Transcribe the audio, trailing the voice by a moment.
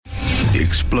The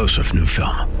explosive new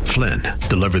film, Flynn,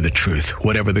 deliver the truth,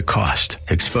 whatever the cost,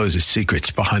 exposes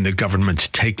secrets behind the government's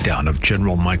takedown of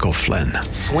General Michael Flynn.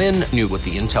 Flynn knew what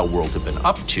the intel world had been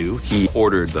up to. He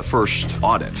ordered the first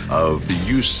audit of the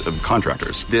use of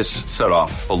contractors. This set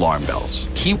off alarm bells.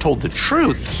 He told the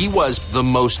truth. He was the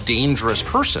most dangerous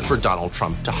person for Donald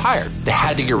Trump to hire. They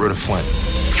had to get rid of Flynn.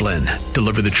 Flynn,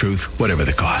 deliver the truth, whatever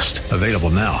the cost. Available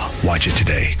now. Watch it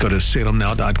today. Go to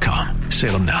salemnow.com.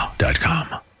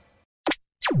 salemnow.com.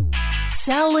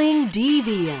 Selling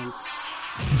deviants.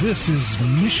 This is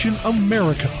Mission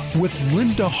America with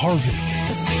Linda Harvey.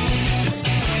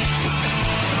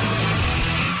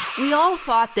 We all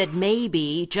thought that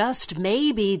maybe, just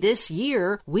maybe this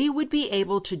year, we would be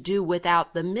able to do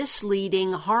without the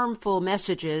misleading, harmful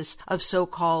messages of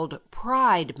so-called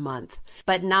Pride Month.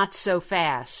 But not so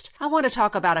fast. I want to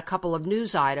talk about a couple of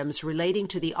news items relating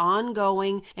to the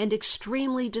ongoing and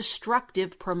extremely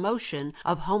destructive promotion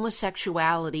of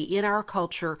homosexuality in our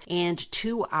culture and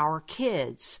to our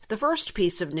kids. The first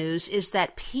piece of news is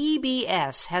that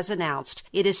PBS has announced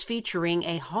it is featuring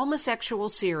a homosexual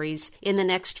series in the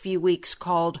next few weeks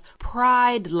called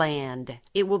Prideland.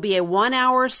 It will be a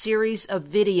 1-hour series of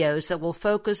videos that will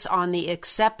focus on the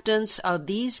acceptance of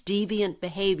these deviant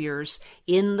behaviors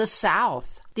in the South.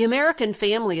 The American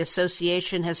Family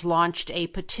Association has launched a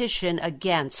petition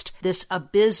against this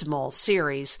abysmal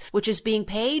series, which is being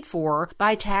paid for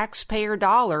by taxpayer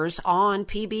dollars on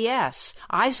PBS.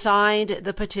 I signed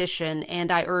the petition,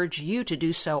 and I urge you to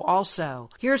do so also.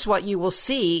 Here's what you will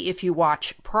see if you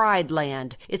watch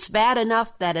Prideland. It's bad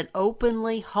enough that an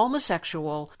openly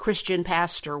homosexual Christian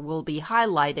pastor will be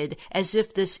highlighted as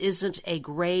if this isn't a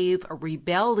grave,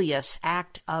 rebellious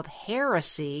act of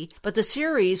heresy, but the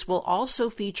series will also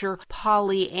feature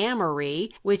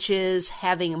polyamory, which is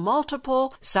having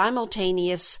multiple,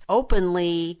 simultaneous,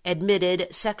 openly admitted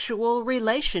sexual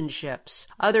relationships.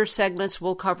 Other segments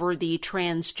will cover the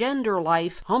transgender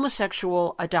life,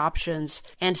 homosexual adoptions,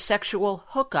 and sexual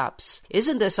hookups.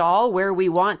 Isn't this all where we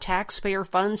want taxpayer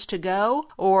funds to go?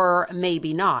 Or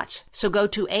maybe not. So go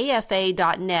to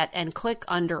afa.net and click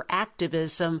under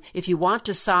activism if you want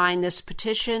to sign this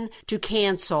petition to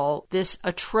cancel this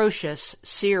atrocious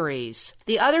series.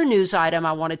 The other news item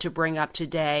I wanted to bring up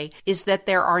today is that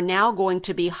there are now going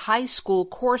to be high school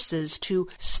courses to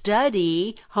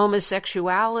study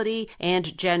homosexuality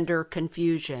and gender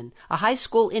confusion. A high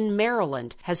school in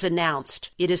Maryland has announced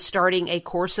it is starting a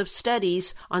course of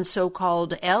studies on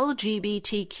so-called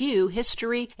LGBTQ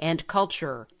history and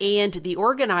culture. And the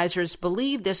organizers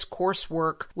believe this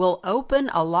coursework will open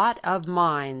a lot of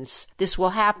minds. This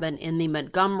will happen in the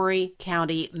Montgomery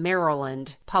County,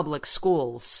 Maryland public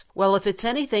schools. Well, if it's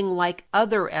anything like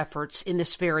other efforts in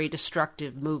this very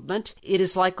destructive movement, it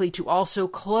is likely to also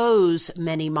close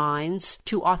many minds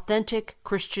to authentic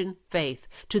Christian faith,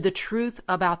 to the truth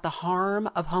about the harm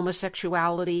of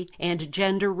homosexuality and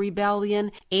gender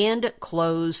rebellion, and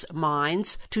close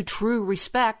minds to true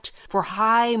respect for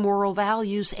high moral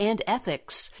values and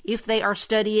ethics. If they are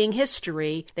studying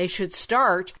history, they should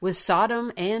start with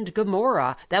Sodom and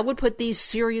Gomorrah. That would put these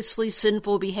seriously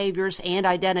sinful behaviors and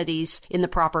identities in the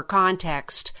proper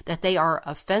context, that they are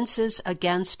offenses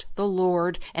against the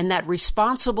Lord, and that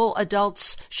responsible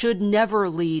adults should never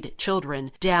lead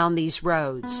children down these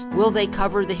roads. Will they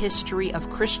cover the history of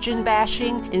Christian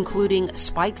bashing, including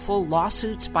spiteful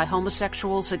lawsuits by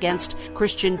homosexuals against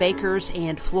Christian bakers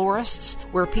and florists,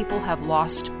 where people have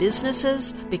lost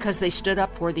businesses because they stood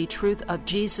up for the truth of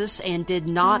Jesus and did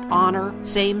not honor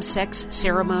same-sex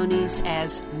ceremonies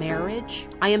as marriage?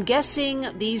 I am guessing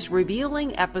these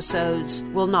revealing episodes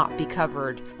will not be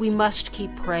covered. We must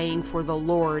keep praying for the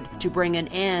Lord to bring an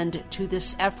end to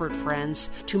this effort, friends,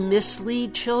 to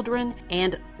mislead children,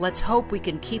 and let's hope we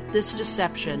can keep this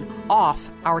deception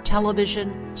off our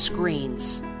television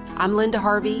screens. I'm Linda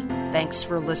Harvey. Thanks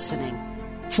for listening.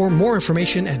 For more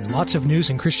information and lots of news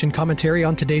and Christian commentary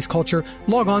on today's culture,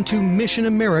 log on to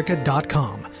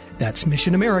missionamerica.com. That's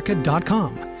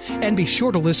missionamerica.com. And be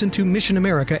sure to listen to Mission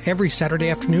America every Saturday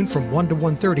afternoon from 1 to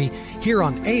 1:30 here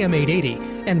on AM 880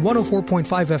 and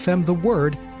 104.5 FM The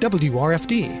Word,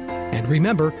 WRFD. And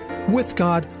remember, with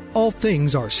God, all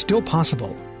things are still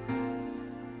possible.